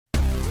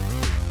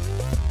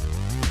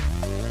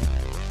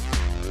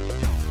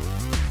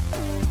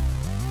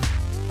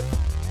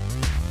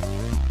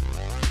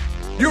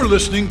You're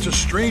listening to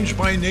Strange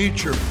by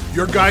Nature,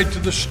 your guide to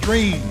the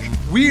strange,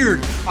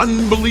 weird,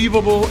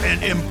 unbelievable,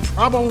 and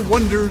improbable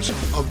wonders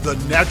of the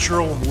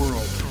natural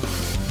world.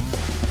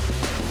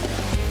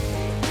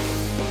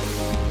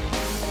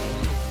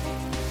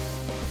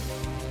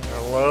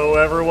 Hello,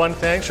 everyone.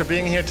 Thanks for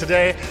being here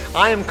today.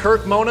 I am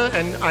Kirk Mona,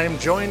 and I am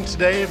joined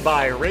today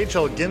by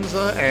Rachel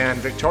Ginza and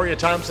Victoria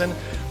Thompson.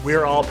 We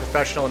are all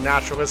professional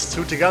naturalists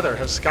who together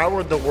have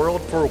scoured the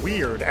world for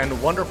weird and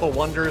wonderful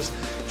wonders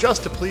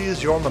just to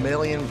please your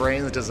mammalian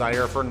brain's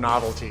desire for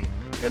novelty.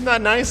 Isn't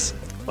that nice?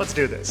 Let's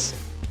do this.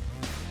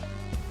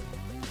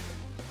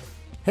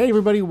 Hey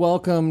everybody,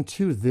 welcome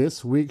to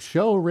this week's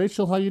show.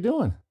 Rachel, how you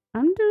doing?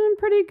 I'm doing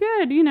pretty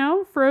good. You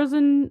know,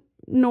 frozen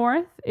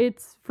north,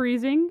 it's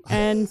freezing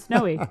and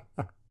snowy.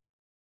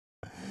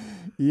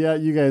 Yeah,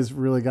 you guys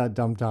really got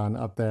dumped on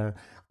up there.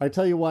 I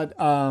tell you what,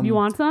 you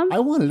want some? I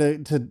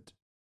wanted to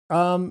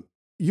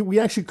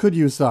we actually could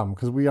use some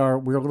because we're a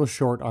little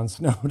short on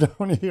snow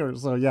down here.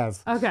 So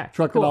yes, okay,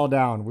 truck cool. it all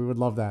down. We would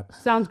love that.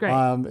 Sounds great.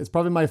 It's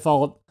probably my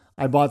fault.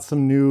 I bought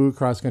some new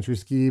cross-country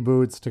ski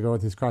boots to go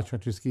with these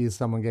cross-country skis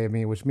someone gave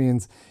me, which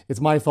means it's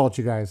my fault,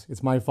 you guys.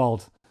 It's my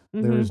fault.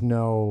 Mm-hmm. There is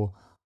no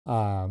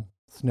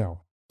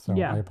snow. So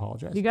yeah. I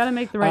apologize. You got to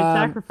make the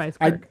right sacrifice,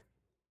 Kirk.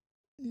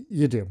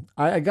 You do.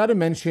 I got to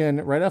mention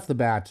right off the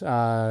bat,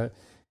 a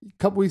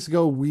couple weeks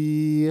ago,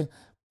 we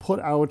put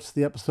out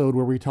the episode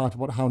where we talked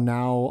about how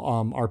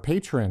now our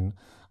patron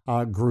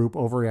group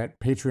over at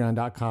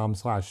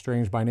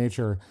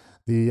patreon.com/strangebynature,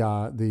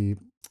 the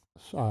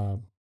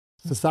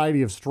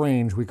Society of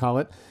Strange, we call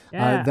it,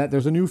 that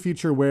there's a new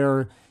feature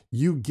where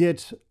you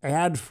get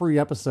ad-free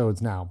episodes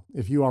now,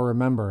 if you all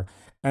remember.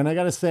 And I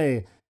got to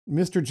say,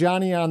 Mr.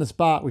 Johnny on the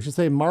spot, we should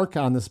say Mark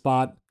on the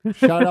spot.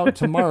 Shout out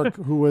to Mark,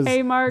 who was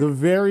the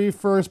very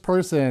first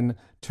person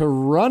to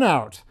run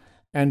out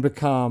and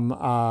become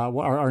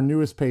our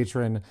newest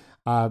patron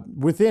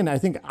within, I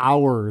think,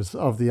 hours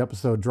of the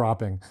episode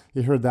dropping.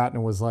 He heard that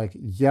and was like,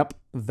 yep,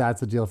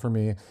 that's a deal for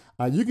me.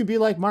 You can be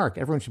like Mark.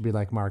 Everyone should be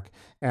like Mark.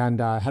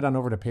 And head on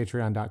over to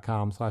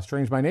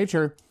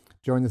patreon.com/strangebynature,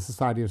 join the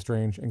Society of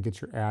Strange, and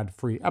get your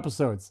ad-free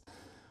episodes.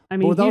 I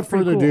mean, but without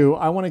further ado,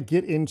 I want to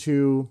get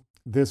into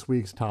this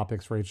week's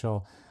topics,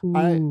 Rachel.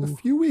 A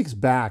few weeks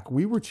back,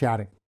 we were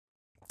chatting.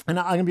 And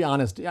I'm going to be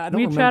honest, I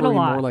don't remember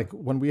anymore like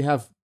when we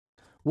have...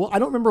 Well, I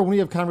don't remember when we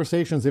have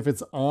conversations if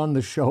it's on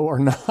the show or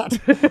not.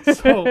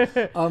 So,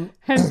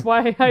 hence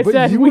why I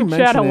said we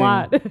chat a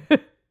lot.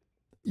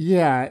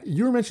 Yeah,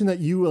 you were mentioning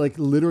that you like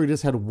literally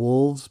just had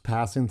wolves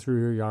passing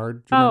through your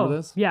yard. Do you remember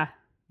this? Yeah.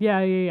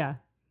 Yeah.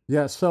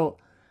 So,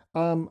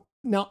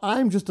 now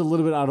I'm just a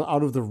little bit out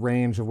of the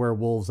range of where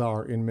wolves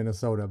are in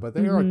Minnesota, but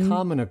they are a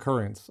common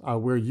occurrence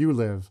where you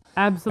live.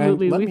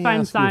 Absolutely, we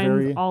find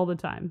signs all the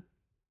time.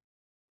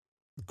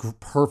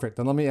 Perfect.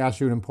 Then let me ask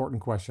you an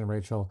important question,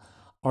 Rachel.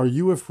 Are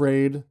you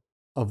afraid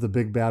of the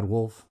big bad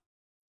wolf?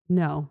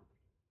 No.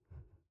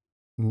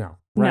 Right?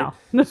 No.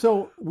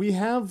 So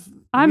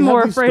I'm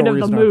more afraid of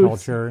the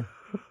moose.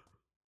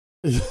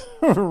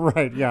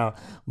 Right, yeah.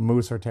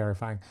 Moose are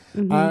terrifying.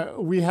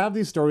 Mm-hmm. We have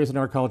these stories in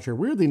our culture,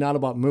 weirdly not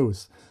about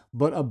moose,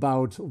 but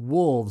about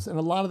wolves. And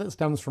a lot of that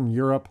stems from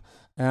Europe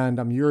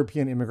and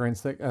European immigrants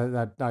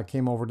that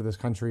came over to this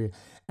country.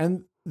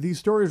 And these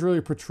stories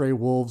really portray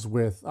wolves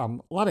with a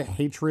lot of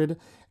hatred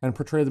and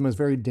portray them as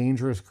very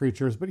dangerous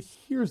creatures. But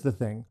here's the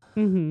thing.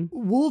 Mm-hmm.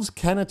 Wolves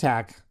can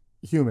attack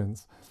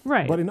humans.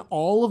 Right. But in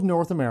all of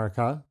North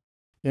America,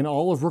 in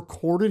all of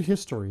recorded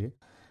history,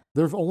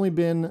 there have only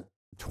been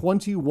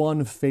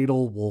 21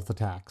 fatal wolf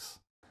attacks.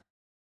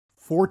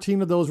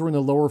 14 of those were in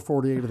the lower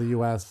 48 of the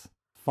U.S.,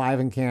 5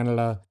 in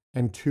Canada,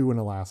 and 2 in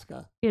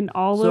Alaska. In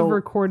all of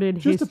recorded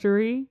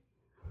history?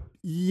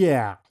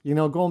 Yeah.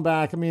 Going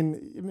back, I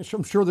mean,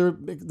 I'm sure there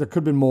could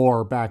have been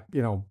more back,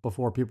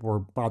 before people were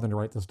bothering to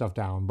write this stuff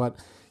down. But,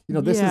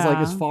 this is like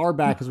as far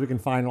back as we can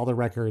find all the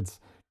records,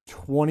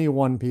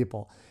 21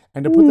 people.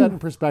 And to put that in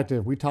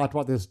perspective, we talked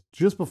about this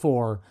just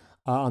before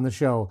on the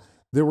show.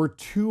 There were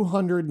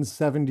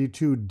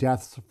 272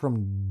 deaths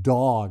from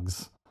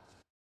dogs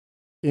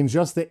in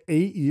just the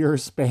 8-year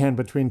span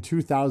between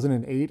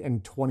 2008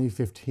 and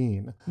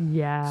 2015.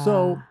 Yeah.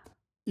 So,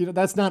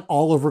 that's not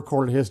all of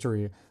recorded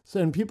history. So,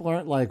 and people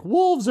aren't like,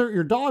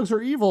 your dogs are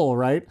evil,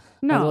 right?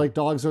 No. And they're like,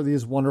 dogs are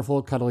these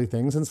wonderful, cuddly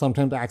things, and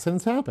sometimes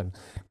accidents happen.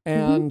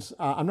 And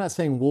I'm not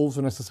saying wolves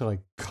are necessarily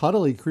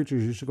cuddly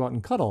creatures you should go out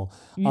and cuddle.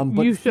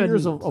 But you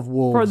fears of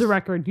wolves... For the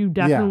record, you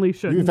definitely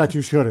shouldn't. In fact,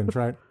 you shouldn't,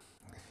 right?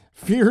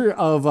 Fear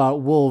of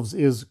wolves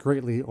is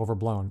greatly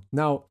overblown.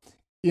 Now,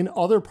 in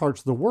other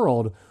parts of the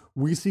world,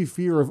 we see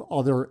fear of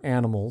other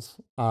animals,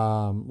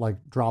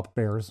 like drop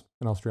bears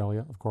in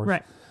Australia, of course.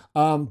 Right.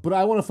 But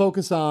I want to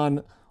focus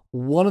on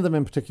one of them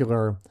in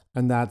particular,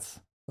 and that's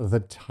the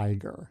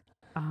tiger.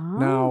 Oh,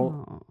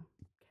 now,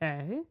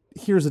 okay.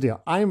 Here's the deal.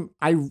 I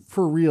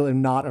for real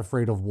am not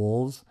afraid of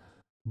wolves,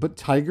 but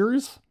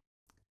tigers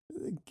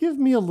give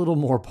me a little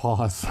more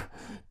pause.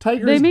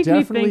 Tigers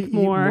definitely eat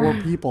more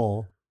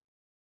people.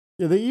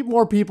 Yeah, they eat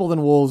more people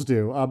than wolves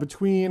do. I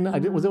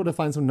was able to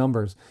find some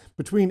numbers.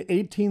 Between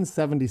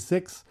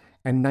 1876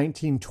 and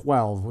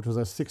 1912, which was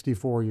a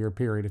 64-year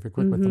period, if you're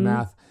quick with the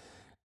math,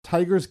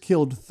 tigers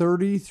killed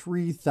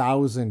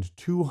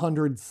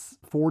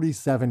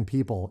 33,247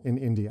 people in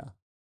India.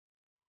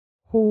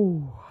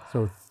 Ooh.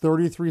 So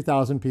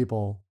 33,000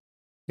 people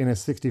in a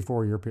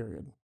 64-year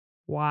period.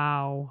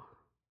 Wow.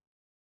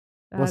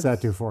 What's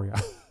that do for you?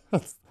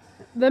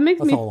 That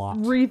makes me a lot.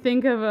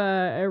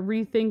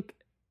 rethink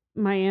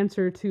my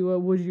answer to a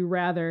would you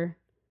rather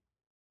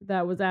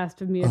that was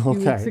asked of me a few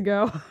weeks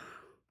ago.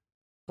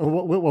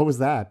 What was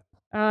that?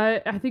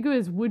 I think it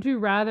was would you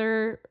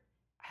rather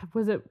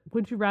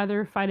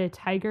fight a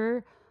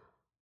tiger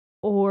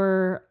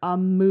or a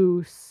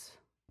moose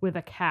with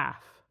a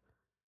calf?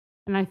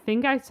 And I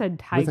think I said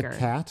tiger. With a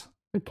cat?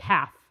 A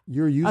calf.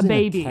 You're using a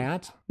baby. a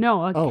cat?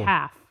 No, a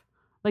calf.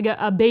 Like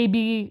a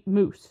baby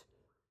moose.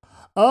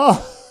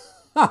 Oh.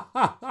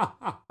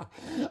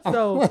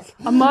 So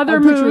a mother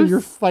moose.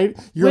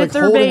 You're like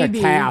holding baby.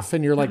 a calf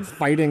and you're like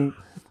fighting.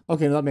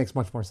 Okay, that makes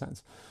much more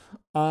sense.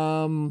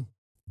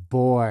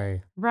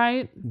 Boy.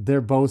 Right? They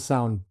both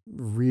sound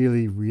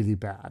really, really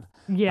bad.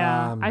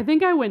 Yeah. I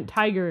think I went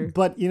tiger.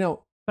 But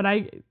But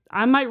I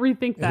might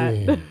rethink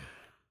that.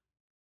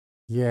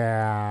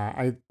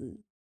 Yeah.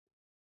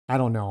 I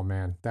don't know,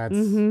 man. That's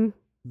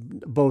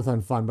both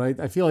unfun. But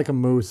I feel like a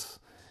moose,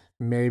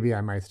 maybe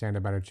I might stand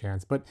a better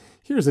chance. But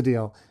here's the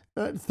deal.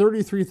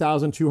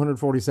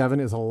 33,247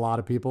 is a lot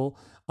of people.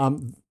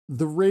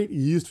 The rate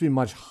used to be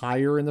much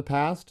higher in the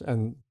past.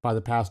 And by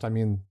the past, I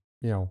mean,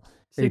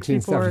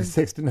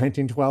 1876 to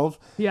 1912.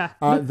 Yeah.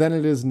 Than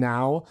it is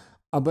now.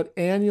 But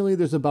annually,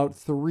 there's about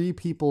 3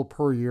 people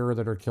per year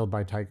that are killed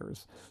by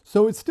tigers.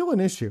 So it's still an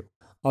issue,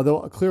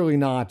 although clearly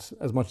not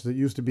as much as it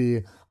used to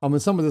be.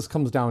 And some of this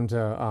comes down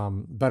to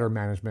better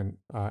management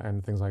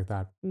and things like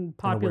that.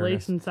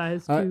 Population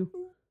size, too.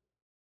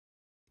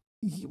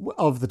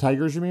 Of the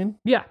tigers, you mean?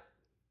 Yeah.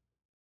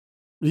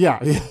 Yeah,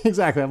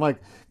 exactly. I'm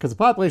like, because the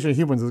population of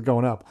humans is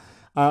going up.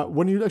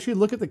 When you actually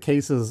look at the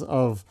cases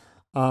of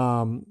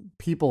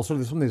people, sort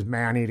of some of these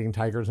man-eating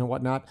tigers and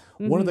whatnot,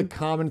 one of the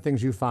common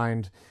things you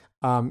find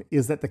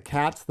is that the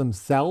cats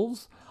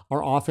themselves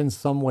are often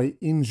some way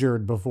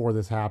injured before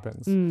this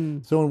happens.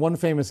 So in one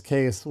famous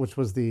case, which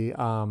was the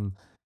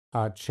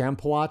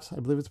Champawat, I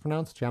believe it's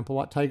pronounced,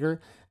 Champawat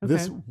tiger,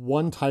 this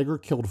one tiger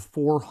killed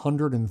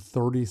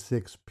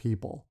 436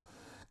 people.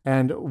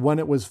 And when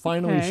it was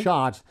finally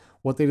shot,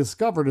 what they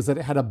discovered is that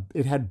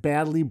it had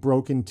badly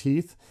broken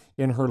teeth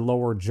in her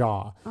lower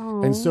jaw.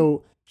 Oh. And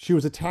so she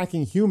was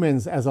attacking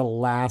humans as a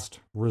last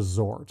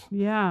resort.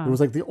 Yeah. It was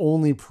like the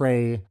only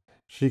prey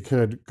she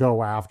could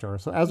go after.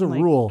 So as a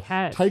rule,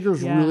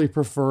 tigers really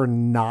prefer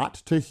not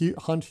to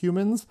hunt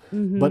humans,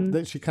 but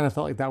that she kind of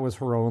felt like that was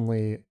her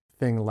only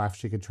thing left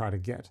she could try to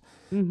get.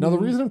 Now, the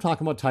reason I'm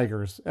talking about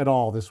tigers at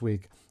all this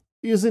week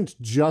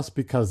isn't just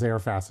because they are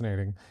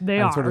fascinating.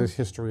 And sort of this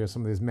history of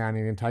some of these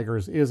man-eating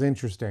tigers is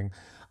interesting.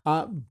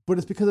 But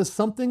it's because of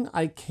something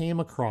I came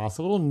across,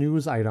 a little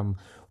news item,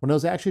 when I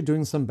was actually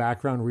doing some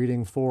background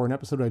reading for an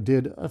episode I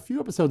did a few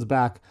episodes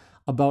back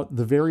about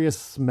the various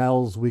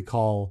smells we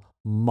call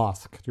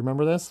musk. Do you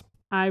remember this?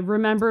 I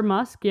remember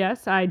musk,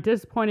 yes. I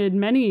disappointed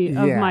many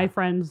of my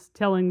friends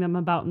telling them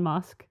about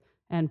musk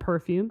and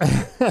perfume.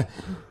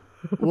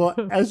 Well,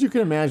 as you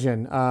can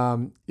imagine,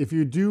 if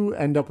you do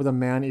end up with a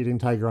man-eating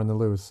tiger on the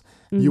loose,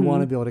 you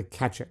want to be able to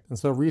catch it. And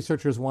so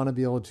researchers want to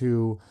be able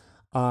to,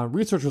 I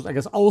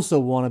guess, also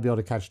want to be able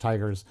to catch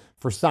tigers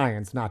for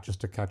science, not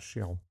just to catch,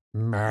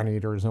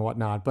 man-eaters and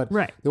whatnot. But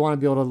they want to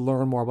be able to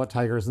learn more about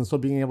tigers. And so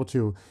being able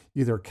to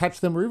either catch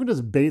them or even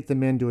just bait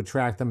them in to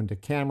attract them into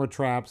camera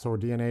traps or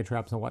DNA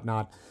traps and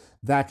whatnot,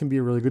 that can be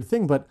a really good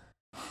thing. But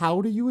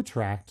how do you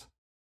attract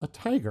a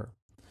tiger?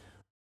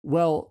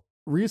 Well,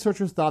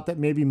 researchers thought that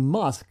maybe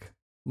musk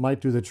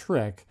might do the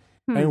trick.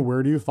 And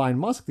where do you find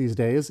musk these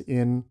days?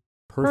 In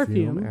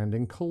perfume and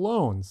in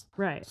colognes.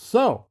 Right.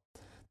 So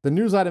the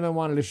news item I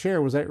wanted to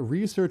share was that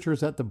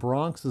researchers at the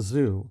Bronx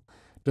Zoo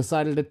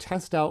decided to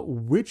test out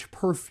which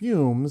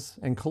perfumes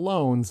and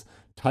colognes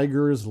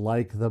tigers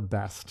like the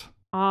best.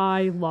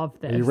 I love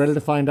this. Are you ready to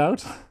find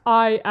out?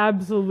 I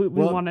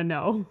absolutely want to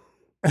know.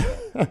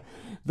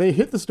 They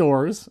hit the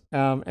stores,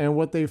 and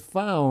what they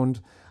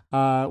found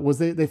was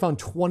they found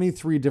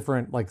 23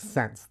 different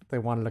scents that they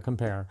wanted to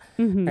compare.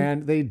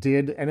 And they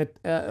did an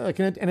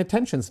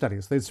attention study.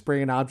 So they'd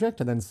spray an object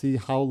and then see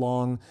how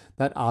long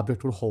that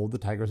object would hold the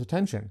tiger's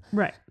attention.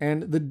 Right.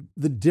 And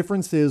the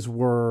differences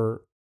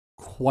were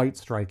quite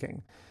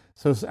striking.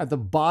 So at the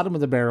bottom of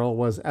the barrel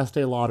was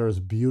Estee Lauder's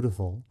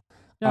Beautiful,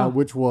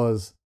 which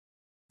was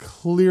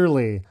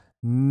clearly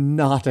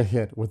not a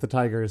hit with the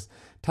tigers.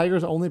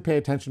 Tigers only pay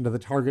attention to the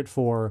target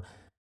for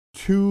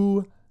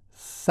 2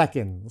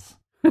 seconds.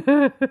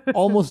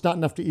 Almost not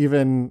enough to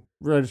even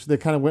register. They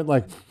kind of went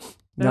like,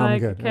 no, I'm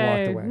good. And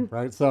walked away,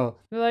 right? So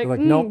they're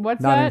like nope,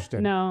 what's not that?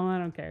 Interested. No, I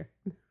don't care.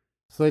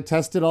 So they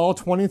tested all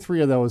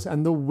 23 of those,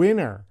 and the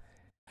winner,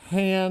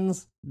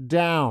 hands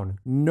down,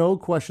 no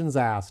questions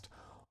asked,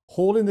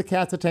 holding the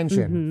cat's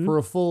attention for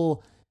a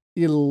full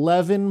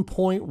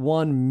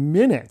 11.1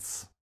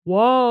 minutes.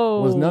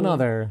 Whoa. Was none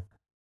other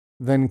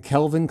than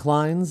Calvin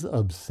Klein's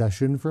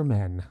obsession for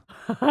men.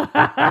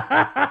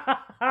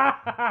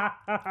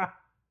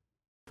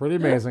 Pretty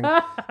amazing.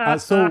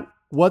 So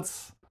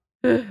what's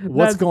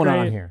going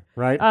on here,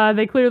 right?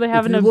 They clearly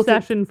have an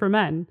obsession for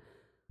men.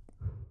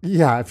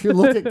 Yeah, if you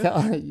look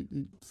at,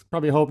 you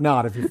probably hope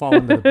not if you fall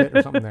into the pit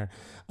or something there.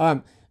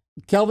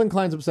 Calvin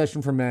Klein's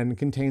obsession for men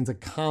contains a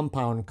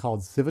compound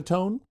called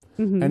civitone,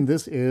 and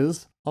this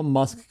is a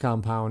musk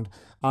compound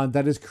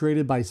that is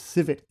created by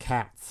civet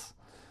cats.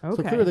 Okay.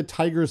 So clearly the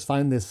tigers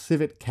find this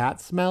civet cat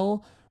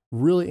smell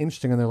really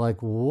interesting, and they're like,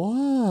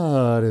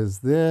 what is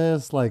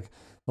this? Like,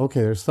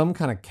 okay, there's some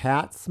kind of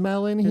cat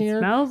smell in here. It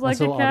smells like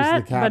a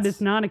cat, but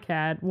it's not a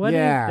cat. What is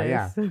this?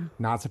 Yeah,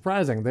 not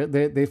surprising.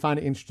 They find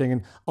it interesting,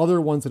 and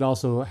other ones that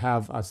also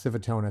have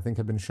civitone, I think,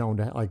 have been shown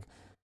to like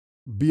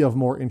be of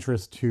more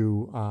interest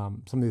to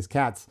some of these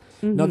cats.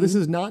 Now, this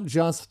is not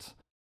just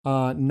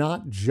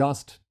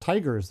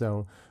tigers,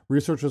 though.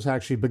 Researchers have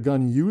actually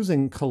begun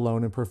using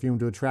cologne and perfume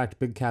to attract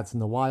big cats in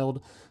the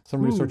wild.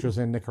 Some researchers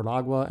in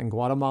Nicaragua and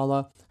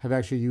Guatemala have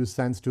actually used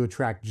scents to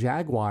attract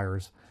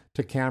jaguars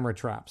to camera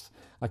traps.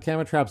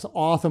 Camera traps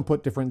often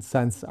put different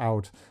scents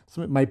out.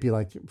 So it might be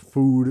like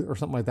food or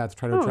something like that to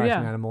try to attract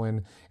an animal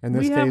in. In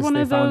this case,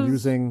 they found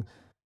using...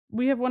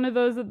 We have one of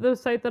those at the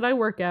site that I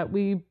work at.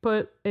 We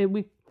put it...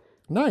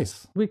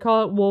 Nice. We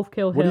call it Wolf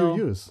Kill Hill. What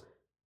do you use?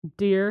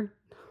 Deer.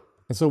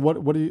 And so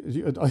what do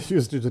you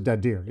use? A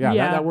dead deer. Yeah.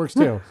 That works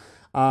too.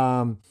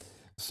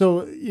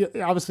 So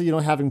obviously,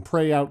 having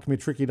prey out can be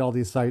tricky at all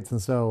these sites.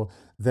 And so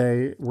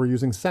they were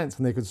using scents,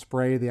 and they could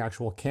spray the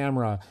actual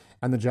camera,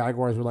 and the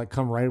jaguars would like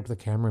come right up to the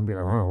camera and be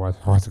like, oh,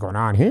 what's going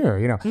on here?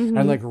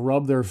 And like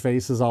rub their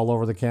faces all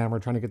over the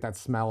camera, trying to get that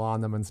smell on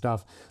them and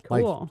stuff,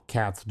 like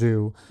cats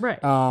do. Right.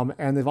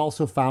 And they've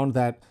also found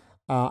that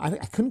I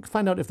couldn't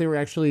find out if they were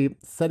actually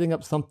setting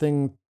up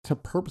something to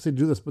purposely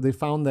do this, but they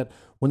found that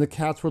when the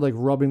cats were like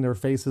rubbing their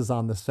faces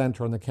on the scent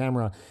or on the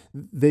camera,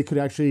 they could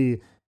actually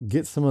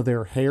get some of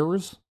their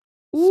hairs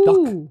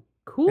stuck.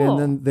 Cool. And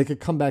then they could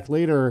come back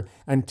later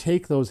and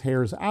take those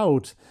hairs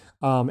out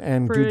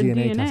and do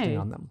DNA testing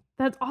on them.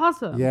 That's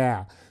awesome.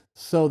 Yeah.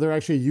 So they're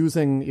actually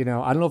using,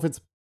 I don't know if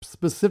it's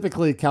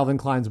specifically Calvin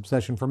Klein's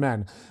obsession for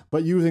men,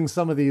 but using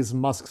some of these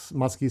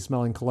musky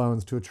smelling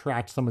colognes to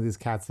attract some of these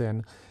cats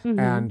in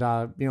and,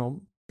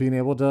 being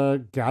able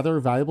to gather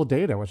valuable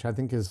data, which I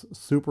think is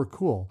super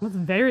cool. That's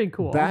very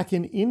cool. Back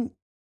in India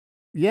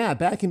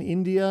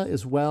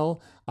as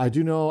well, I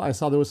do know I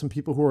saw there was some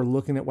people who are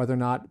looking at whether or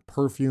not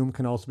perfume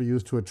can also be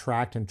used to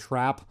attract and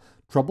trap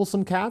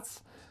troublesome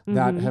cats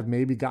that have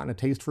maybe gotten a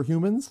taste for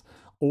humans,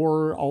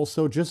 or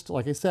also just,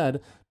 like I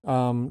said,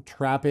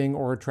 trapping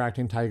or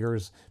attracting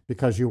tigers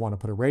because you want to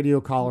put a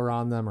radio collar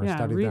on them or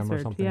study them or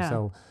something. Yeah.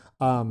 So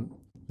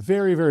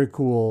very, very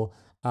cool.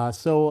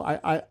 So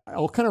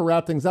I'll kind of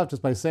wrap things up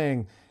just by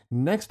saying,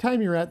 next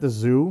time you're at the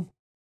zoo,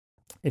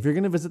 if you're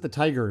going to visit the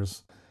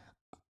tigers,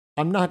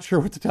 I'm not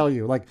sure what to tell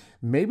you. Like,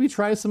 maybe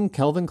try some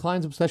Calvin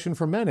Klein's obsession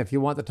for men if you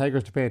want the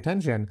tigers to pay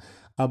attention.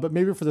 But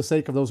maybe for the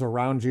sake of those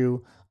around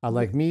you,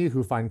 like me,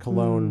 who find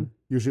cologne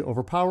usually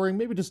overpowering,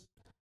 maybe just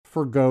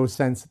forgo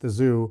scents at the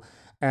zoo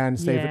and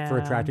save it for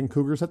attracting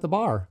cougars at the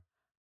bar.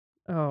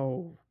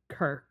 Oh,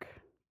 Kirk.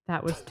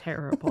 That was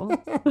terrible.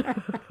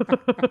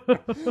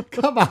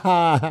 Come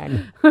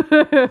on.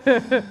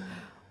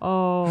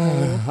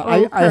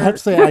 I have to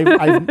say,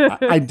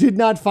 I did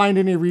not find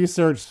any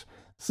research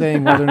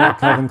saying whether or not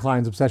Calvin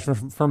Klein's obsession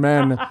for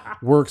men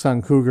works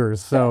on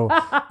cougars. So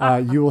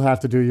you will have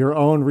to do your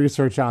own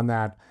research on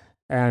that.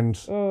 And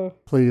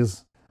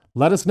please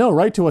let us know.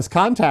 Write to us,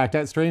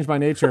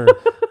 contact@strangebynature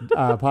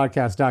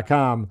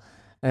podcast.com,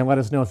 and let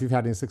us know if you've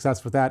had any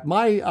success with that.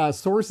 My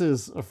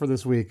sources for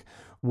this week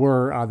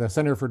were the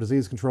Center for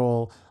Disease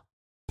Control,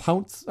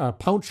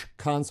 Pouch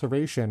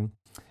Conservation,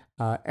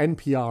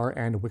 NPR,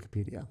 and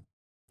Wikipedia.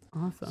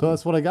 Awesome. So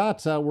that's what I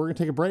got. We're going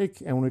to take a break,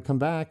 and when we come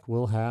back,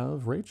 we'll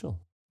have Rachel.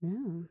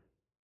 Yeah.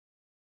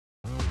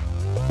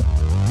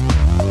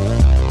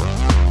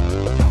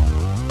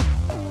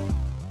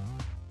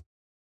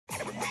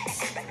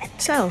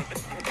 So,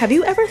 have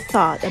you ever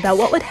thought about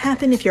what would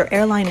happen if your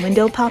airline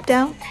window popped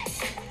out?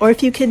 Or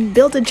if you could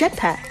build a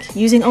jetpack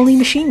using only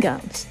machine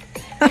guns?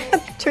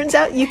 Turns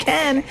out you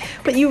can,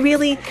 but you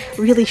really,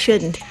 really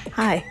shouldn't.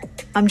 Hi,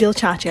 I'm Jill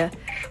Chacha,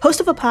 host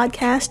of a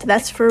podcast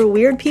that's for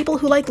weird people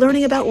who like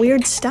learning about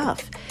weird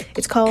stuff.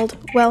 It's called,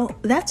 Well,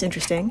 That's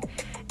Interesting,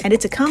 and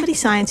it's a comedy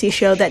science-y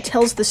show that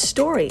tells the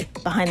story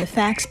behind the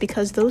facts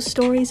because those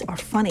stories are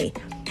funny.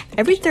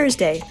 Every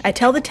Thursday, I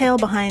tell the tale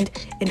behind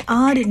an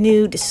odd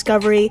new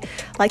discovery,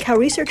 like how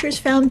researchers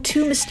found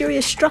 2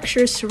 mysterious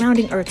structures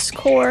surrounding Earth's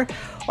core,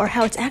 or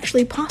how it's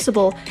actually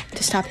possible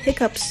to stop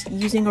hiccups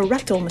using a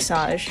rectal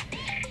massage.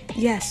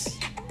 Yes,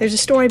 there's a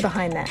story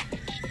behind that.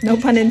 No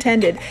pun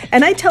intended.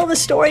 And I tell the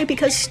story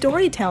because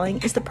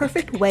storytelling is the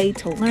perfect way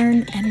to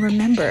learn and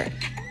remember.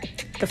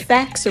 The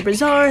facts are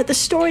bizarre, the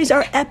stories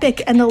are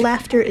epic, and the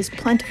laughter is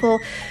plentiful.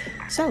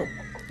 So,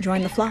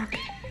 join the flock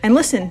and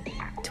listen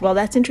to Well,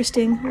 That's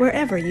Interesting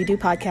wherever you do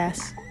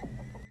podcasts.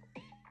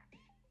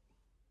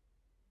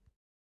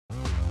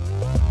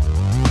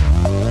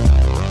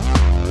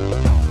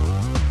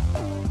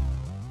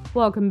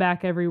 Welcome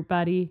back,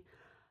 everybody.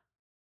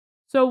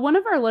 So one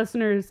of our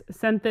listeners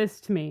sent this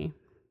to me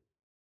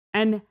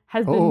and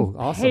has been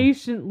awesome.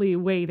 patiently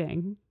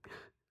waiting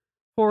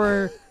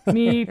for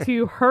me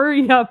to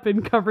hurry up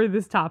and cover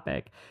this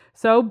topic.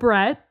 So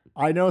Brett.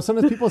 I know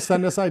sometimes people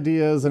send us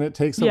ideas and it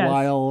takes a Yes.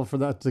 while for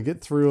that to get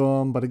through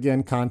them. But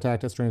again,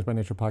 contact at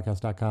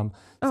strangebynaturedpodcast.com.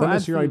 Send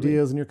us your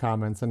ideas and your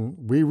comments,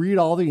 and we read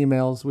all the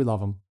emails. We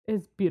love them.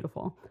 It's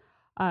beautiful.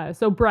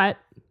 So Brett,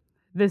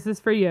 this is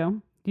for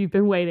you. You've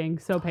been waiting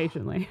so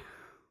patiently.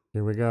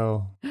 Here we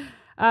go.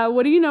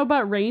 What do you know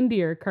about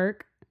reindeer,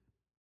 Kirk?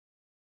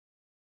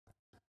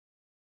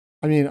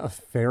 I mean, a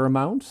fair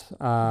amount.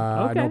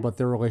 I know about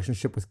their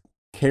relationship with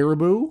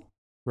caribou,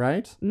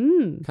 right?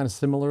 Kind of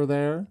similar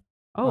there.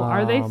 Oh,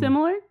 are they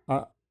similar?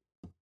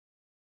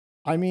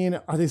 I mean,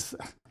 are they?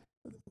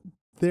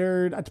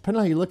 They're, depending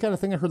on how you look at it, I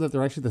think I heard that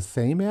they're actually the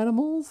same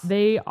animals.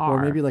 They are.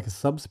 Or maybe like a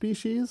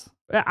subspecies.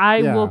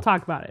 I will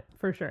talk about it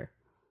for sure.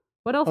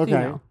 What else do you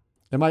know?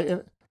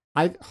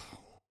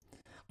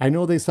 I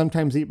know they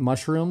sometimes eat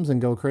mushrooms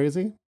and go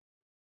crazy.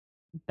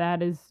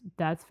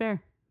 That's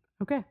fair.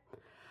 Okay.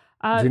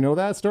 Do you know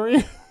that story?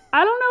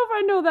 I don't know if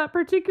I know that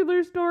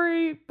particular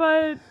story,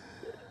 but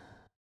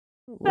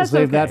we'll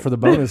save that for the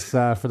bonus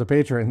for the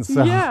patrons.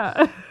 So.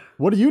 Yeah.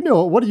 What do you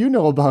know? What do you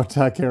know about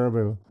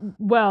caribou?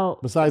 Well,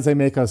 besides they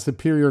make a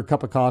superior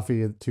cup of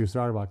coffee to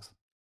Starbucks.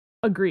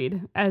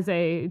 Agreed. As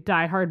a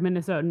diehard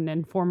Minnesotan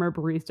and former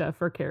barista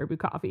for Caribou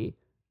Coffee,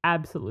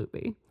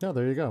 absolutely. Oh,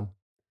 there you go.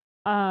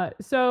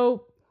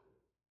 So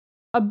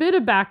a bit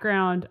of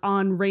background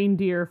on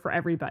reindeer for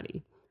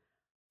everybody.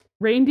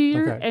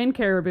 Reindeer and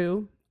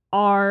caribou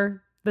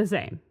are the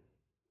same.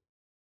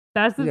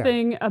 That's the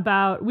thing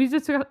about,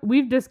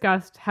 we've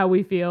discussed how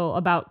we feel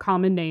about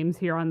common names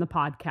here on the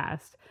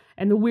podcast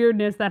and the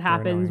weirdness that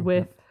happens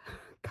with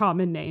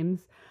common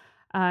names.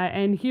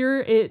 And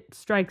here it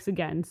strikes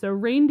again. So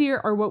reindeer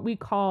are what we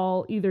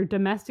call either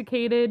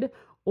domesticated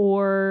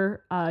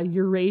or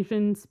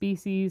Eurasian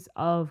species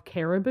of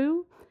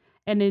caribou.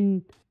 And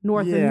in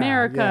North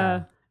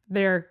America,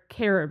 they're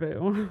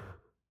caribou.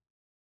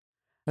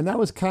 And that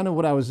was kind of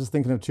what I was just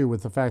thinking of too,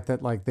 with the fact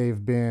that like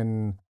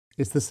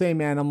it's the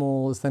same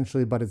animal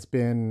essentially, but it's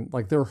been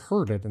like they're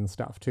herded and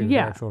stuff too, the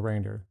actual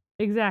reindeer.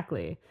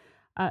 Exactly.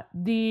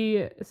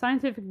 The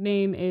scientific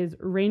name is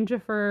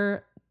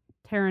Rangifer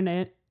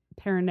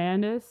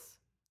terranandus.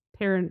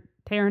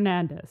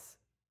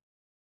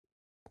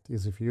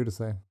 Easy for you to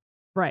say.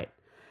 Right.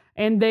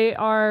 And they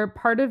are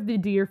part of the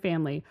deer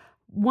family.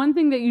 One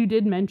thing that you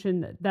did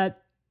mention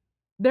that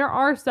there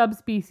are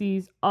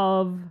subspecies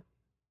of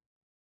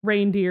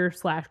reindeer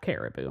 /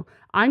 caribou.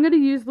 I'm going to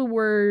use the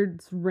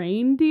words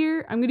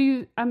reindeer. I'm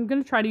going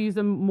to try to use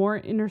them more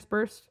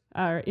interspersed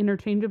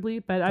interchangeably,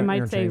 but I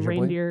might say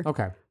reindeer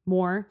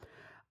more.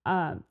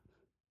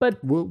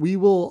 But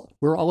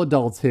we're all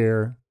adults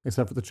here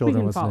except for the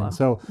children listening.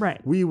 So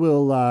we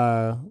will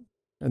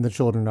and the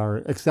children are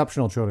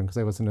exceptional children because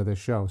they listen to this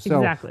show.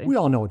 So we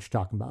all know what you're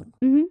talking about.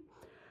 Mm-hmm.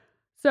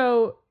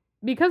 So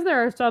because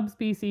there are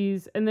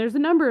subspecies, and there's a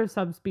number of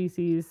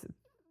subspecies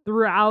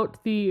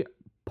throughout the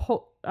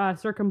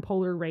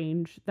circumpolar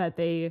range that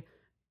they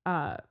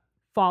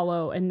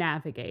follow and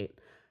navigate,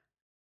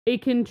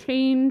 it can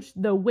change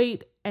the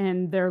weight,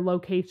 and their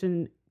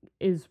location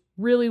is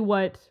really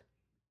what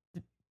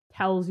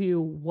tells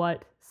you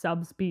what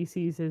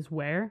subspecies is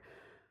where.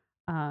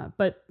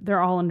 But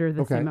they're all under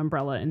the same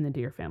umbrella in the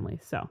deer family.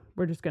 So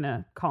we're just going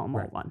to call them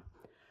all one.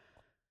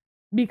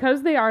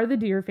 Because they are the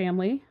deer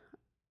family,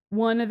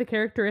 one of the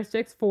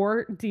characteristics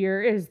for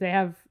deer is they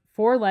have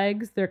 4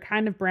 legs. They're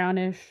kind of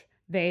brownish.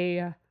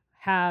 They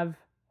have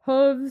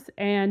hooves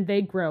and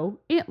they grow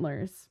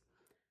antlers.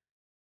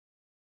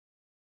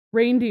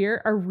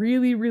 Reindeer are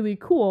really, really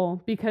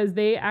cool because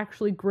they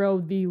actually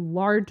grow the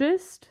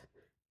largest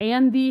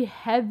and the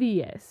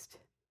heaviest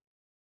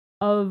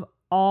of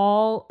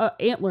all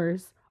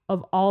antlers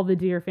of all the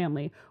deer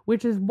family,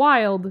 which is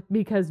wild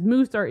because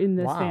moose are in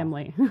this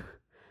family.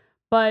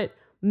 But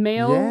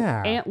male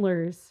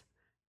antlers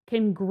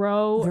can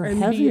grow. They're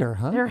heavier,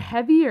 huh? They're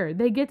heavier.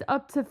 They get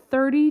up to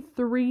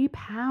 33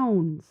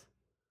 pounds.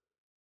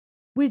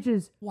 Which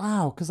is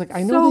because like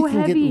I know they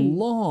can get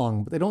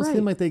long, but they don't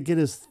seem like they get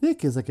as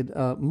thick as like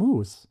a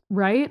moose.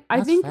 Right?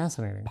 That's I think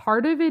fascinating.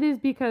 Part of it is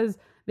because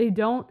they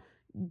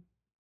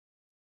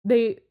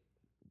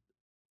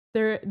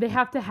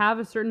have to have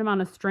a certain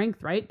amount of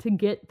strength, right, to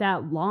get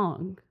that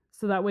long.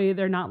 So that way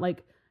they're not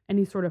like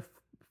any sort of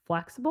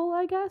flexible,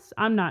 I guess.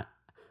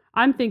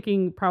 I'm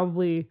thinking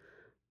probably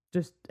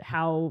just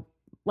how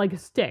like a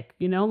stick,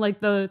 you know, like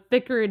the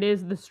thicker it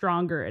is, the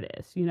stronger it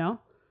is, you know?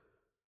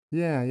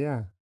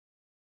 Yeah.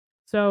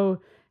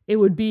 So it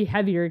would be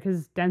heavier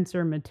because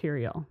denser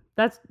material.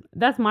 That's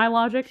my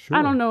logic. Sure.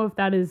 I don't know if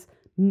that is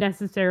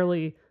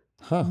necessarily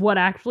what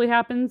actually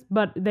happens,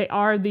 but they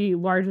are the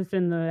largest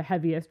and the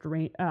heaviest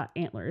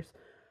antlers.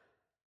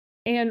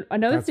 And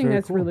another thing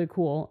that's really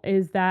cool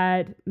is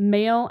that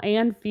male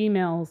and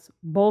females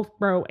both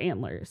grow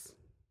antlers,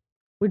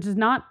 which is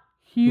not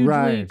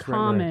hugely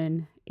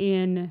common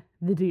in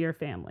the deer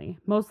family.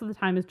 Most of the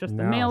time, it's just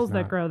the males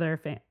that grow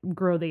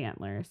the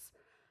antlers.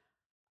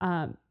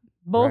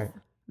 Both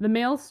the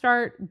males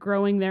start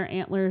growing their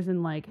antlers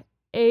in like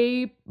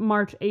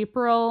March,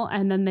 April,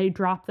 and then they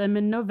drop them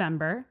in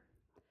November.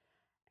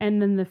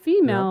 And then the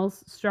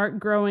females start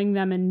growing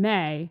them in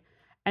May,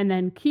 and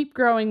then keep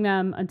growing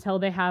them until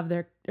they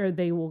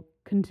they will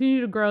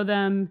continue to grow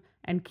them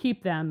and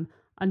keep them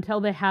until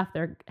they have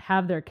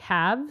their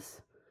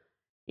calves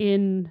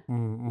in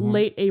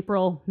late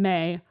April,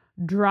 May,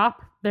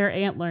 drop their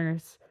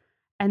antlers,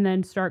 and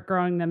then start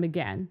growing them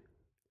again.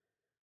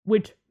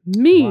 Which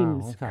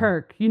means,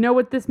 Kirk, you know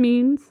what this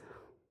means?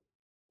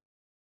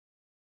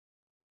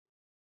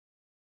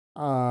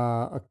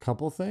 A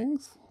couple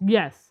things?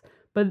 Yes,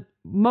 but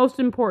most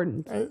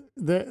important,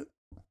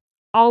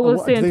 all of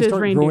Santa's do they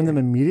start reindeer. Growing them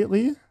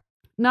immediately?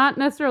 Not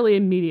necessarily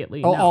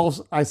immediately. No.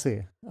 I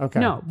see. Okay.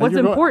 No, what's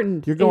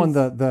important? You're going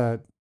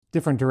the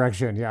different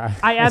direction. Yeah.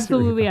 I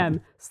absolutely am.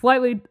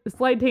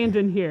 Slight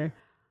tangent here.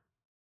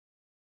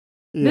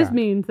 Yeah. This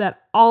means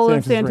that all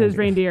of Santa's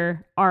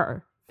reindeer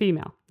are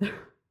female.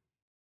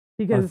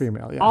 Because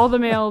all the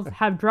males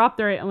have dropped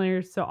their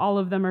antlers, so all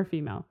of them are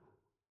female.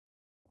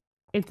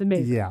 It's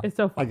amazing. Yeah. It's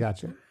so fun. I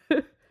got you.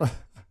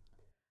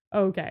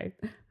 Okay.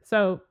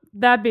 So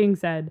that being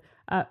said,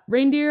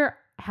 reindeer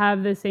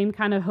have the same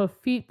kind of hoof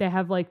feet. They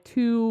have like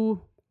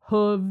 2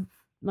 hoof,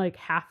 like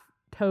half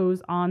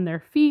toes on their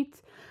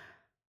feet.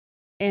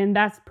 And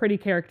that's pretty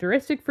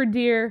characteristic for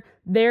deer.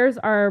 Theirs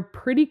are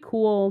pretty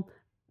cool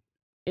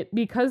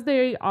because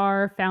they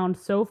are found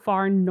so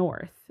far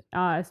north,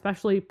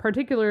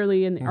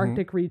 particularly in the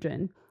Arctic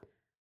region.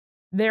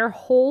 Their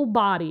whole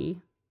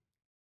body,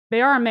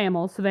 they are a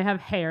mammal, so they have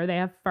hair, they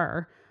have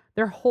fur.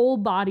 Their whole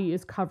body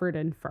is covered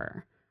in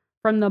fur.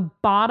 From the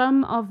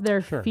bottom of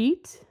their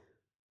feet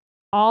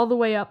all the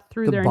way up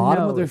through their nose. The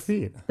bottom of their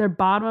feet? Their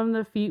bottom of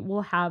the feet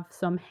will have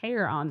some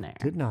hair on there.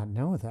 Did not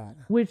know that.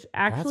 Which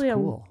actually, that's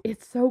cool.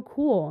 It's so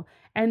cool.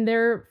 And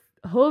their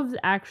hooves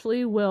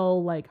actually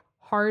will like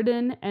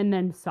harden and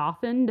then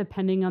soften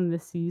depending on the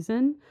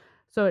season.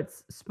 So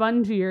it's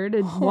spongier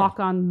to walk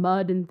on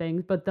mud and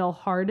things, but they'll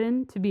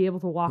harden to be able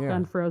to walk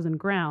on frozen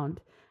ground.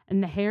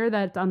 And the hair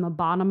that's on the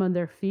bottom of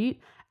their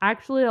feet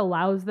actually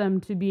allows them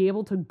to be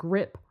able to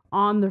grip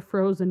on the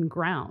frozen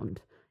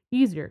ground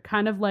easier.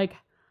 Kind of like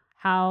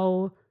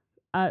how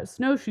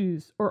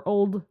snowshoes or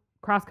old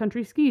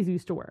cross-country skis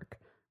used to work,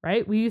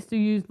 right? We used to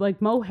use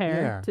like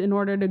mohair in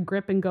order to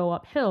grip and go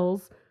up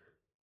hills.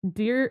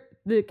 The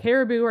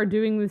caribou are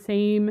doing the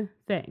same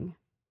thing,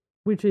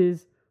 which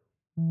is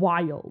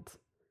wild.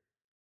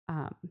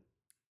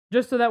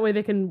 Just so that way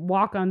they can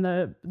walk on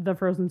the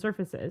frozen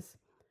surfaces.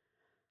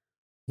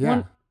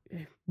 Yeah.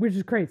 Which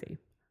is crazy.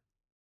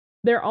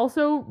 They're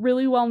also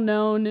really well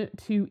known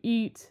to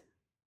eat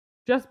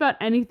just about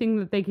anything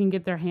that they can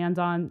get their hands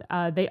on.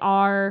 They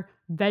are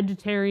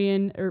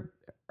vegetarian or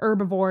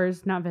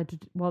herbivores,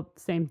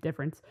 same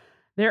difference.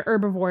 They're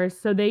herbivores,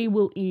 so they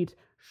will eat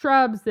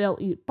shrubs, they'll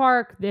eat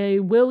bark, they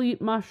will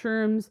eat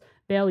mushrooms,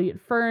 they'll eat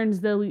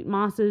ferns, they'll eat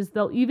mosses,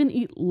 they'll even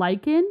eat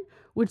lichen,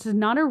 which is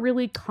not a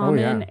really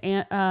common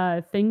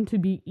thing to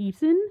be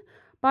eaten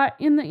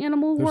in the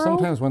animal world. There's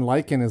sometimes when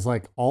lichen is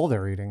like all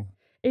they're eating.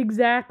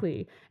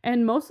 Exactly.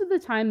 And most of the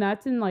time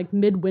that's in like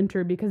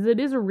midwinter because it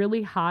is a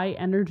really high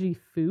energy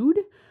food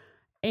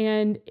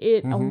and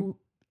it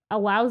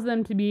allows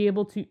them to be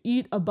able to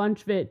eat a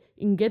bunch of it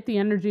and get the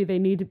energy they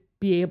need to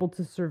be able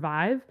to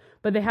survive.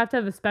 But they have to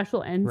have a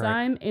special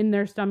enzyme in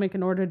their stomach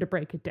in order to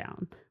break it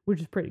down, which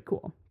is pretty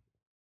cool.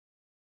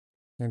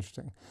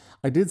 Interesting.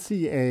 I did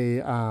see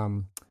a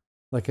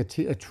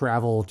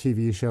travel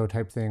TV show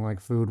type thing, like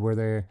food,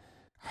 where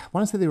I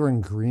want to say they were in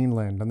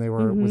Greenland and they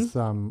were with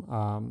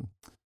some,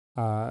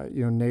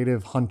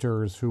 native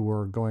hunters who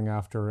were going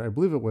after, I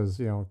believe it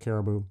was,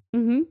 caribou.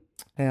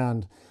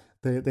 And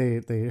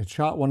they had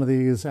shot one of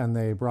these and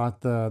they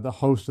brought the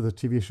host of the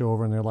TV show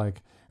over and they're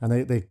like, and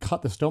they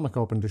cut the stomach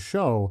open to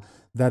show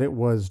that it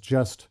was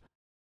just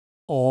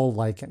all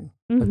lichen.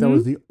 Like that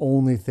was the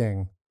only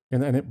thing.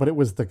 But it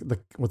was the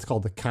what's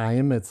called the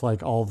chyme. It's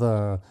like all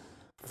the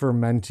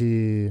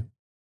fermenty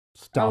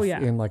stuff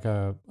in like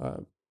a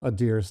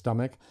deer's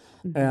stomach.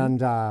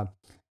 And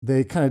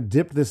they kind of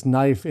dipped this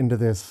knife into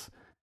this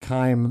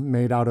chyme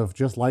made out of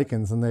just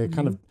lichens. And they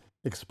kind of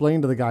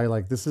explained to the guy,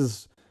 like, this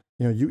is,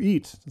 you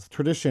eat. It's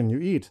tradition, you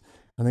eat.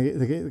 And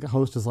the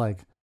host is like,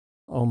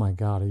 oh my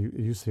God, are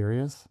you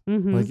serious?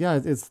 Like, yeah,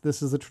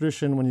 this is a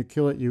tradition. When you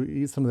kill it, you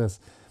eat some of this.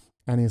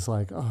 And he's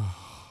like, oh,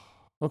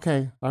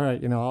 okay, all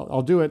right,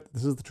 I'll do it.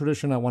 This is the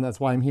tradition I want. That's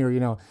why I'm here,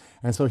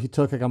 And so he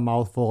took like a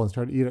mouthful and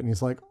started to eat it. And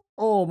he's like,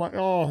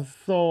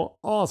 so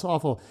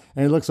awful.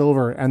 And he looks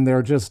over and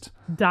they're just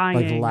dying,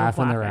 like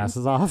laughing their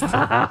asses off.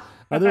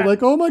 And they're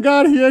like, oh my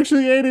God, he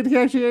actually ate it.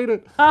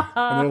 And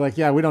they're like,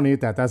 yeah, we don't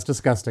eat that. That's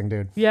disgusting,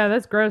 dude. Yeah,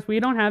 that's gross. We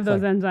don't have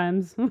those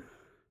enzymes.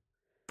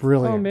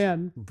 Brilliant. Oh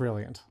man.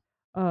 Brilliant.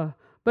 But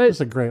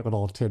just a great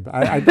little tidbit.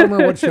 I don't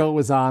remember what show it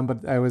was on,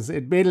 but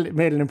it made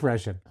an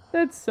impression.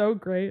 That's so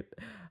great.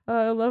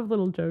 I love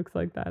little jokes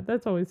like that.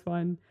 That's always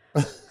fun.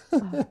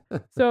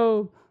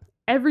 So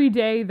every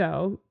day,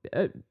 though,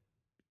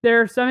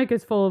 their stomach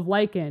is full of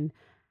lichen.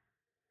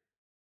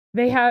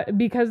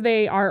 Because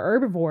they are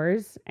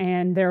herbivores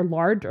and they're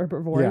large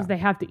herbivores, they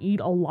have to eat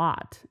a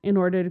lot in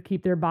order to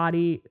keep their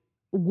body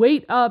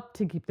weight up,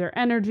 to keep their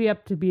energy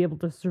up, to be able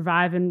to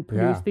survive and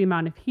produce the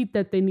amount of heat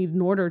that they need in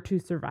order to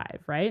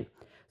survive, right?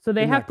 So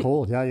they have to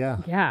cold.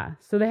 Yeah.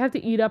 So they have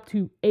to eat up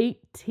to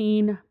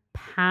 18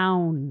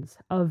 pounds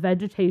of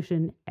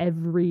vegetation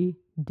every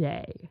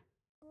day.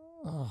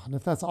 Oh, and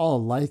if that's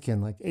all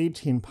lichen, like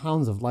 18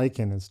 pounds of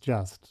lichen is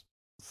just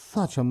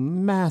such a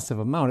massive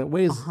amount. It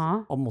weighs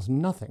almost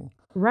nothing.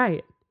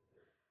 Right.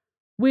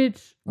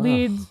 Which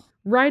leads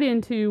right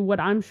into what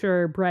I'm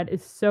sure Brett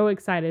is so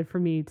excited for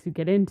me to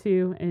get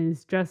into, and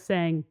is just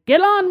saying,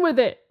 get on with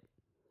it.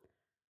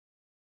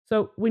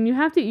 So when you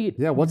have to eat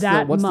what's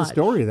the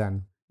story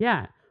then?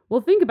 Yeah.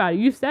 Well, think about it.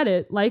 You said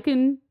it.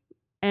 Lichen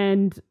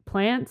and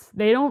plants,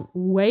 they don't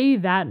weigh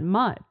that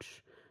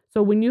much.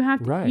 So when you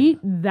have to eat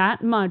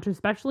that much,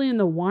 especially in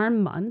the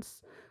warm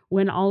months,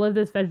 when all of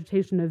this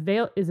vegetation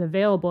is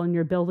available and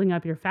you're building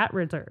up your fat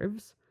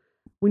reserves,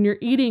 when you're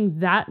eating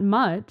that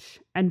much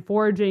and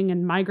foraging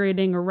and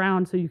migrating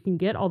around so you can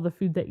get all the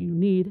food that you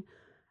need,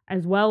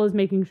 as well as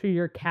making sure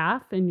your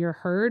calf and your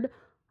herd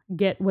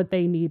get what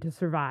they need to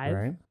survive.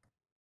 Right.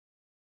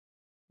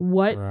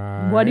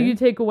 What do you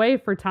take away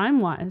for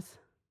time-wise?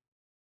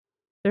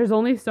 There's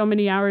only so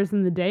many hours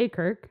in the day,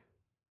 Kirk.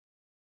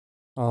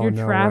 Oh, you're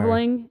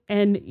traveling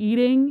and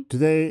eating. Do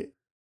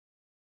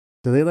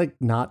they like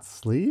not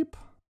sleep?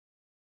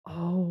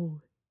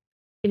 Oh,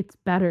 it's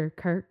better,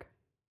 Kirk.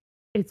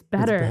 It's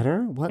better. It's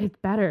better? What? It's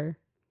better.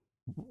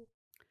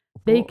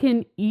 They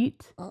can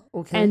eat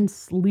and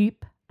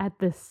sleep at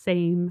the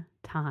same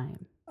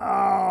time.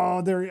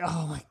 Oh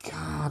my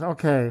God.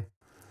 Okay.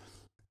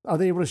 Are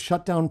they able to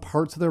shut down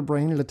parts of their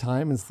brain at a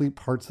time and sleep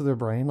parts of their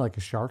brain like a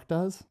shark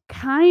does?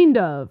 Kind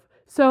of.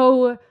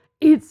 So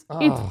it's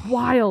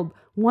wild.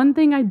 One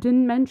thing I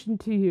didn't mention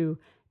to you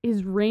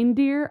is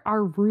reindeer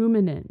are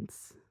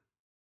ruminants.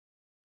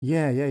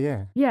 Yeah.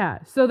 Yeah.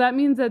 So that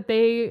means that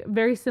they,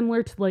 very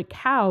similar to like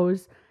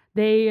cows,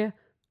 they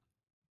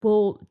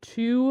will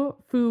chew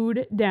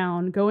food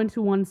down, go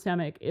into one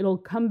stomach. It'll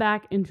come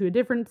back into a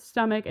different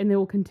stomach, and they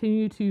will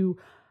continue to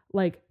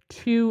like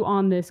chew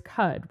on this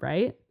cud,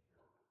 right?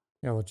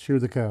 Yeah, they'll chew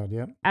the cud,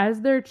 yep.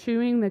 As they're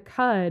chewing the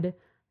cud,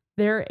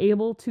 they're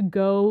able to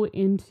go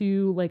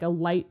into like a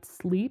light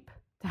sleep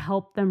to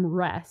help them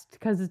rest,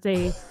 because it's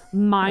a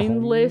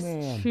mindless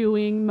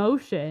chewing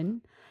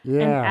motion.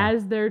 Yeah. And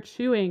as they're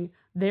chewing,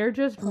 they're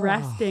just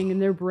resting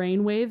and their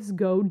brain waves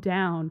go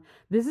down.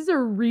 This is a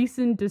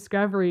recent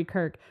discovery,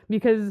 Kirk,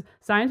 because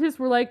scientists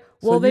were like,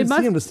 well, they must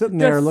see them just sitting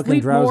there looking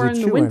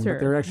drowsy chewing, but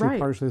they're actually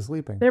partially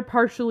sleeping. They're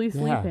partially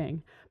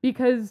sleeping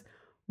because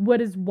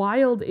what is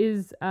wild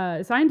is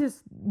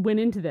scientists went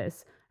into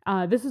this.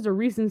 This is a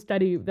recent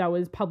study that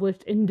was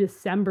published in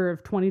December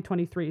of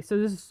 2023. So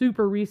this is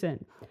super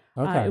recent.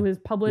 Okay. It was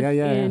published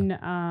in,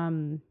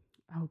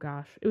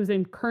 it was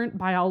in Current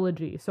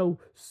Biology. So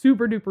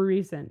super duper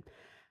recent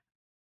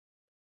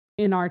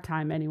in our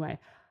time anyway.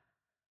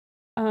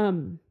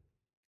 And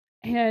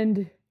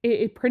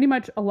it pretty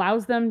much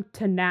allows them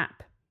to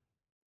nap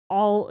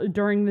all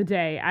during the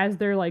day as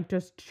they're like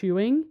just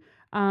chewing.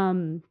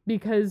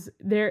 Because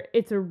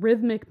it's a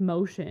rhythmic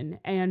motion.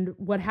 And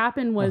what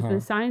happened was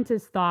the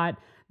scientists thought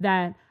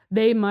that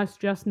they must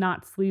just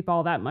not sleep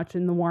all that much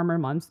in the warmer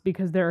months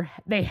because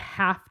they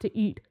have to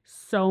eat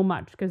so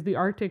much because the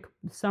Arctic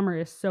summer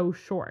is so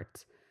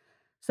short.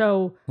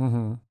 So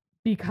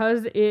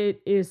because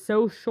it is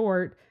so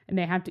short and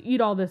they have to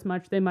eat all this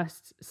much, they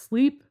must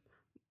sleep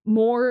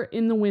more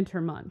in the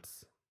winter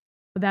months.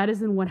 But that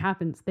isn't what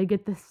happens. They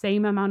get the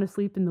same amount of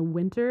sleep in the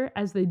winter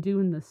as they do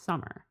in the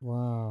summer.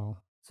 Wow.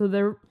 So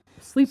their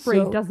sleep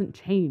rate doesn't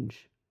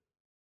change.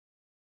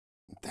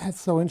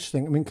 That's so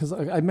interesting. I mean, because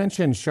I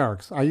mentioned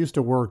sharks. I used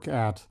to work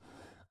at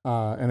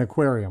an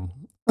aquarium,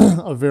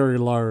 a very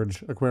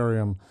large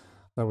aquarium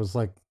that was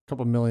like a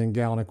couple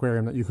million-gallon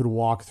aquarium that you could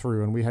walk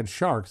through, and we had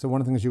sharks. And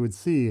one of the things you would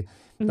see,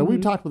 and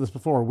we've talked about this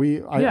before.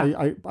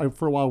 I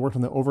for a while worked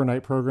on the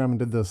overnight program and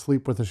did the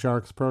Sleep with the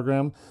Sharks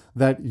program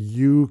that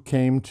you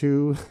came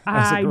to.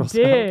 As a Girl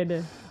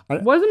did.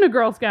 Scout. Wasn't a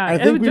Girl Scout. I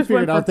think we just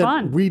figured out that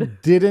fun. we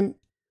didn't.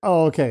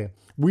 Oh, okay.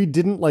 We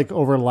didn't like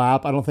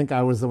overlap. I don't think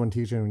I was the one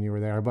teaching when you were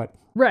there, but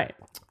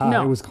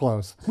no, it was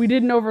close. We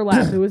didn't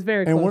overlap. It was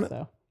very close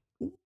though.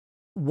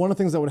 One of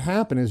the things that would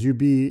happen is you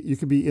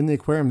could be in the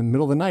aquarium in the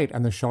middle of the night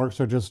and the sharks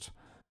are just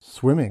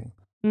swimming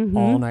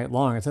all night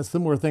long. It's a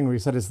similar thing where you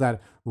said it's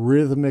that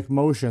rhythmic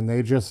motion.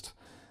 They just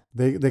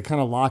they kind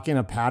of lock in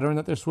a pattern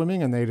that they're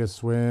swimming and they just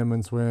swim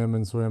and swim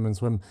and swim and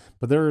swim,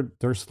 but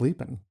they're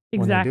sleeping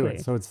when they do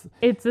it. So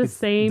it's the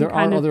same. There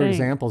are other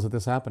examples of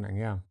this happening.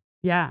 Yeah.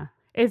 Yeah.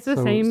 It's the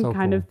same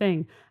kind of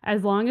thing.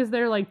 As long as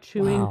they're like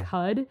chewing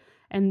cud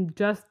and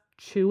just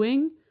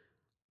chewing,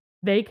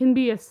 they can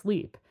be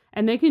asleep.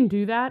 And they can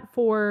do that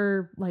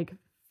for like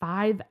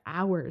 5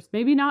 hours.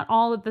 Maybe not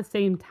all at the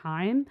same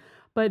time,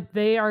 but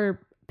they are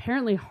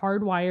apparently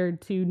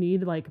hardwired to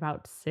need like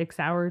about 6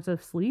 hours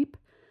of sleep.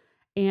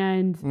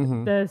 And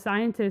the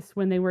scientists,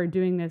 when they were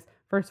doing this,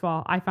 first of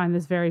all, I find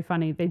this very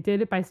funny. They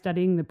did it by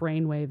studying the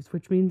brain waves,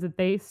 which means that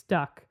they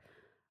stuck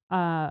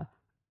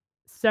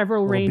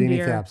several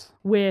reindeer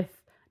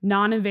with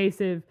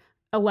non-invasive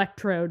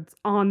electrodes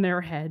on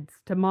their heads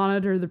to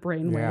monitor the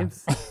brain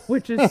waves,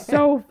 which is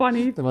so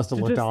funny. They must have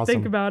to looked just awesome.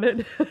 Think about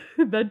it.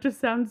 That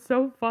just sounds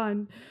so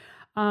fun.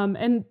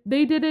 And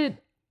they did it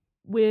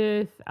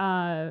with,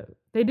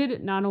 they did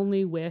it not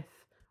only with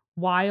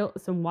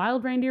some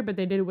wild reindeer, but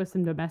they did it with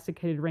some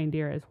domesticated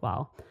reindeer as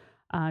well,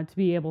 to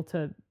be able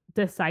to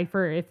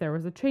decipher if there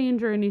was a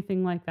change or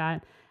anything like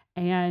that.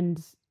 And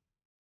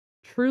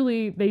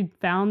truly, they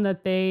found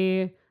that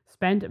they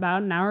spent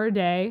about an hour a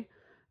day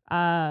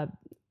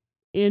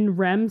in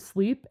REM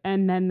sleep,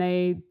 and then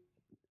they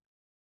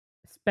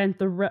spent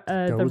the rest,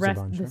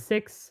 the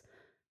 6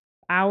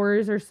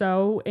 hours or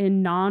so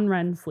in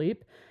non-REM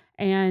sleep.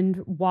 And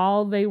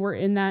while they were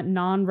in that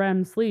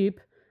non-REM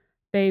sleep,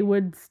 they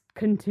would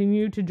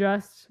continue to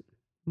just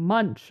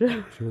munch.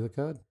 Chew the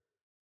cud.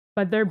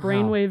 But their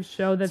brainwaves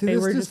show that they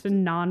were just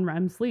in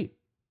non-REM sleep.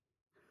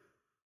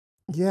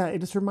 Yeah, it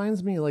just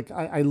reminds me, like,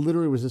 I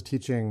literally was just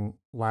teaching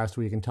last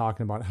week and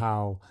talking about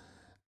how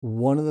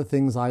one of the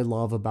things I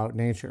love about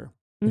nature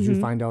is you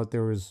find out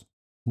there is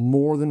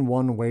more than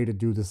one way to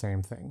do the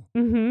same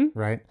thing,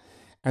 right?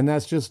 And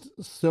that's just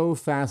so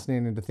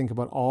fascinating to think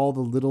about all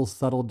the little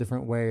subtle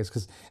different ways,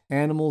 because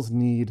animals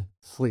need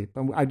sleep.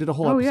 And I did a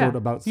whole episode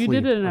about sleep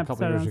a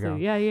couple of years ago.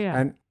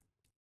 Yeah.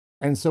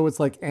 And so it's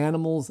like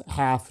animals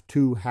have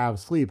to have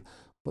sleep,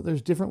 but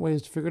there's different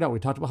ways to figure it out. We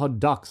talked about how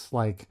ducks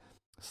like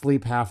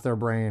sleep half their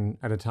brain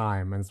at a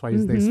time, and that's why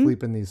they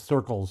sleep in these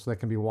circles that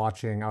can be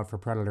watching out for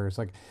predators.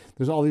 Like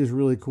there's all these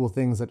really cool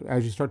things that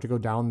as you start to go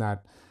down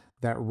that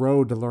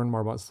road to learn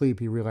more about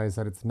sleep, you realize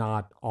that it's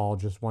not all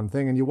just one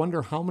thing. And you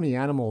wonder how many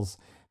animals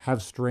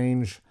have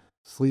strange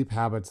sleep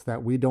habits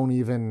that we don't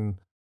even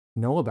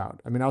know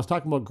about. I mean, I was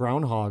talking about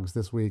groundhogs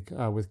this week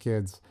with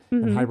kids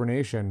and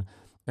hibernation.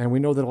 And we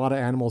know that a lot of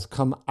animals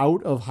come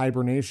out of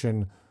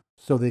hibernation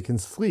so they can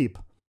sleep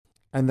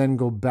and then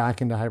go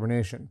back into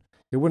hibernation.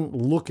 It wouldn't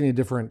look any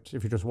different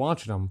if you're just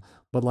watching them.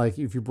 But like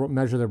if you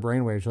measure their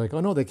brain waves, you're like, oh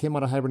no, they came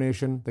out of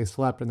hibernation, they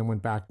slept, and then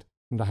went back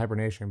into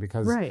hibernation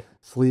because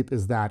sleep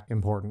is that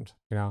important,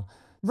 you know?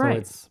 So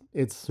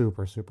it's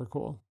super, super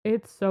cool.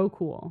 It's so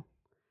cool.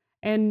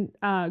 And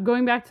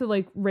going back to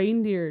like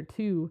reindeer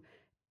too,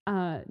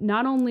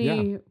 not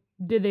only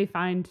did they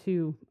find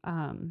too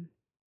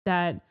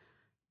that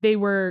they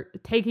were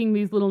taking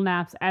these little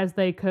naps as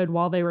they could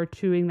while they were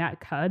chewing that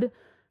cud,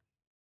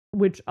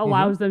 which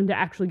allows them to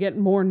actually get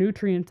more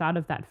nutrients out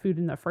of that food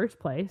in the first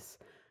place.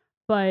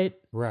 But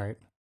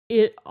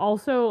it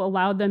also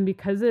allowed them,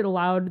 because it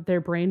allowed their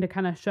brain to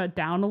kind of shut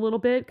down a little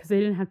bit, because they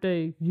didn't have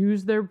to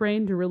use their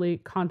brain to really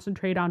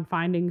concentrate on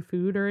finding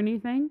food or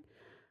anything.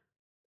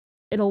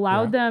 It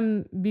allowed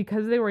them,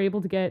 because they were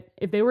able to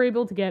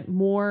get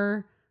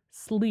more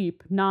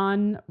sleep,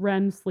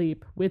 non-REM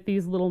sleep with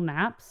these little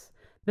naps,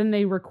 then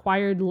they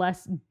required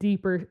less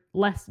deep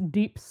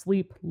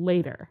sleep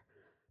later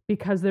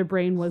because their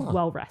brain was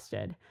well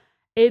rested.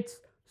 It's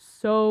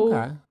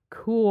so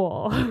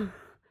cool.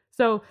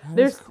 So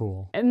there's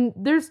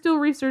still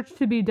research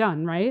to be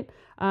done, right?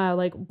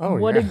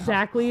 What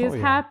exactly is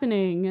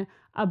happening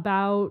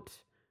about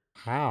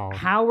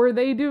how are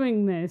they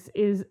doing this?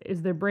 Is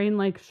their brain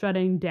like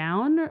shutting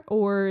down,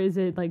 or is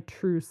it like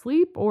true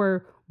sleep,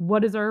 or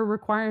what is our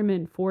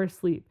requirement for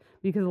sleep?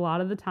 Because a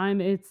lot of the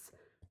time it's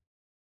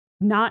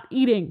not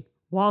eating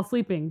while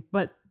sleeping,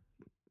 but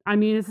I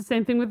mean, it's the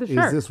same thing with the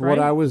sharks. Is this what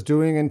I was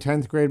doing in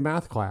 10th grade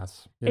math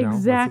class? You know?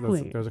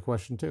 Exactly. There's a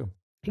question too.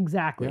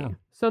 Exactly. Yeah.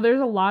 So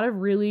there's a lot of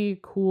really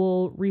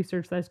cool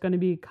research that's going to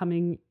be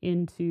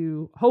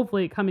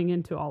hopefully coming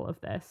into all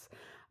of this.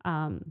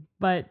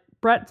 But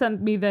Brett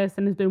sent me this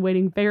and has been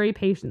waiting very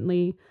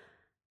patiently.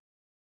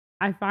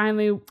 I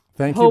finally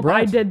hope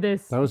I did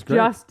this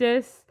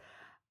justice.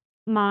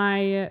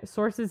 My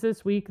sources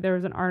this week, there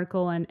was an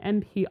article in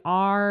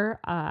NPR.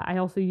 I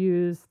also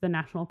use the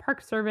National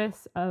Park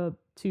Service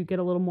to get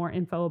a little more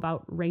info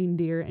about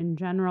reindeer in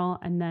general.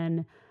 And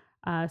then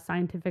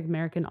Scientific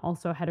American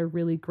also had a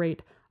really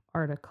great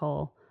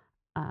article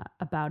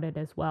about it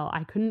as well.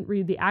 I couldn't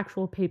read the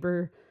actual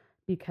paper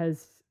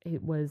because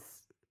it was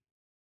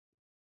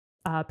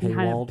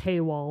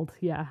paywalled.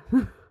 Yeah.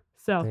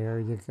 So there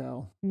you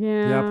go.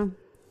 Yeah. Yep.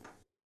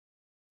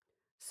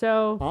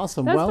 So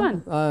awesome. That's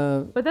fun.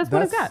 But that's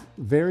what I got.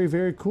 Very,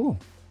 very cool.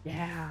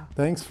 Yeah.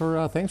 Thanks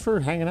for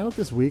hanging out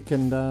this week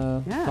and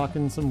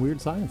talking some weird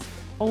science.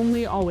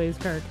 Only always,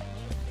 Kirk.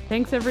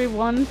 Thanks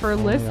everyone for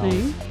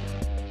listening.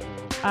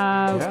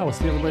 We'll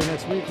see everybody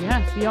next week.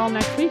 Yeah, see y'all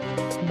next week.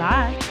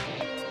 Bye.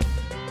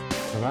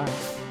 Bye-bye.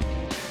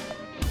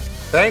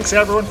 Thanks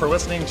everyone for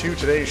listening to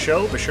today's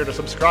show. Be sure to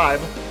subscribe.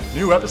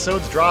 New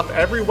episodes drop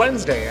every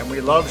Wednesday, and we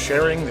love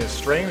sharing this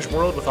strange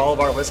world with all of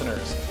our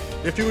listeners.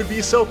 If you would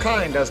be so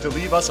kind as to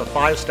leave us a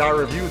 5-star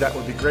review, that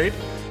would be great.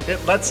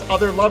 It lets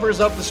other lovers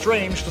of the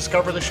strange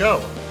discover the show.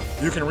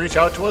 You can reach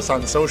out to us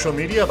on social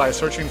media by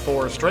searching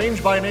for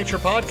Strange by Nature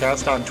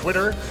Podcast on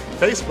Twitter,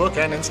 Facebook,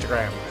 and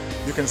Instagram.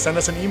 You can send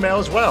us an email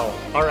as well.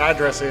 Our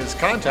address is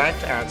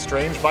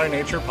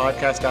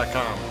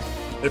contact@strangebynaturepodcast.com.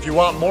 If you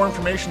want more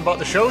information about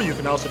the show, you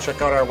can also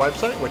check out our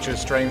website, which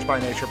is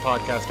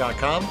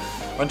strangebynaturepodcast.com.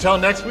 Until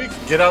next week,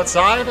 get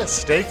outside,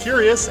 stay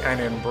curious, and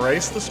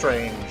embrace the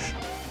strange.